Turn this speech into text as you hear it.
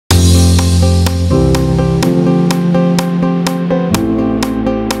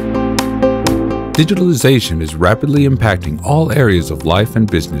Digitalization is rapidly impacting all areas of life and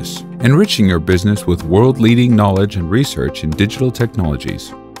business, enriching your business with world-leading knowledge and research in digital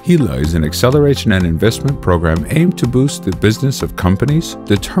technologies. Hilla is an acceleration and investment program aimed to boost the business of companies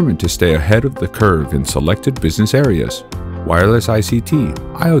determined to stay ahead of the curve in selected business areas: wireless ICT,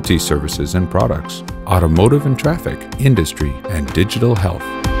 IoT services and products, automotive and traffic, industry, and digital health.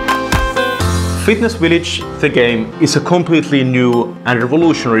 Fitness Village, the game, is a completely new and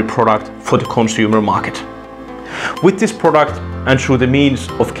revolutionary product for the consumer market. With this product and through the means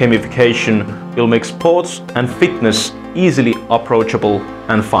of gamification, we'll make sports and fitness easily approachable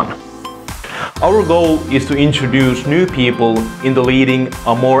and fun. Our goal is to introduce new people into leading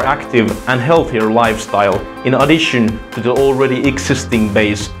a more active and healthier lifestyle in addition to the already existing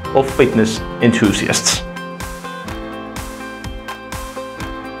base of fitness enthusiasts.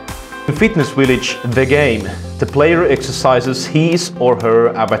 In Fitness Village, the game, the player exercises his or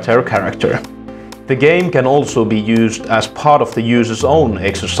her avatar character. The game can also be used as part of the user's own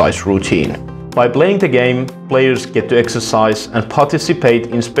exercise routine. By playing the game, players get to exercise and participate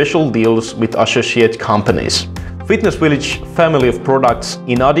in special deals with associate companies. Fitness Village family of products,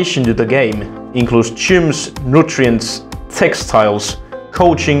 in addition to the game, includes gyms, nutrients, textiles,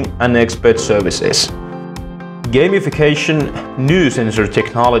 coaching and expert services. Gamification, new sensor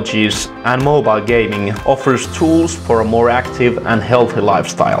technologies and mobile gaming offers tools for a more active and healthy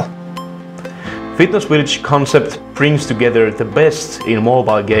lifestyle. Fitness Village concept brings together the best in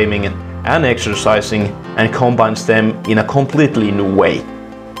mobile gaming and exercising and combines them in a completely new way.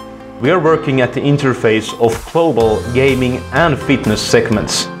 We are working at the interface of global gaming and fitness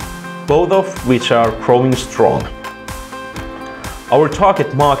segments, both of which are growing strong. Our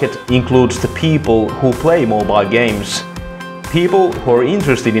target market includes the people who play mobile games, people who are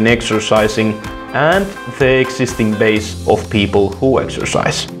interested in exercising, and the existing base of people who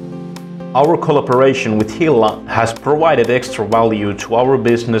exercise. Our collaboration with Hilla has provided extra value to our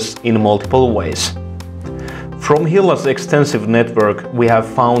business in multiple ways. From Hilla's extensive network, we have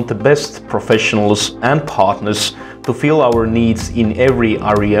found the best professionals and partners to fill our needs in every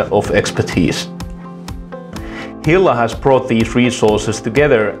area of expertise. Hilla has brought these resources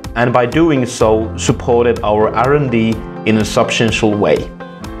together and by doing so supported our R&D in a substantial way.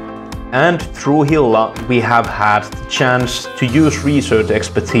 And through Hilla, we have had the chance to use research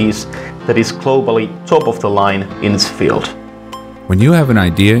expertise that is globally top of the line in its field. When you have an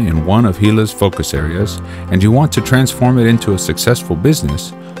idea in one of Hilla's focus areas and you want to transform it into a successful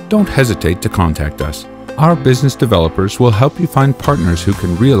business, don't hesitate to contact us. Our business developers will help you find partners who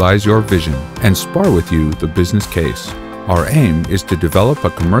can realize your vision and spar with you the business case. Our aim is to develop a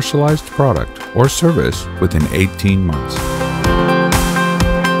commercialized product or service within 18 months.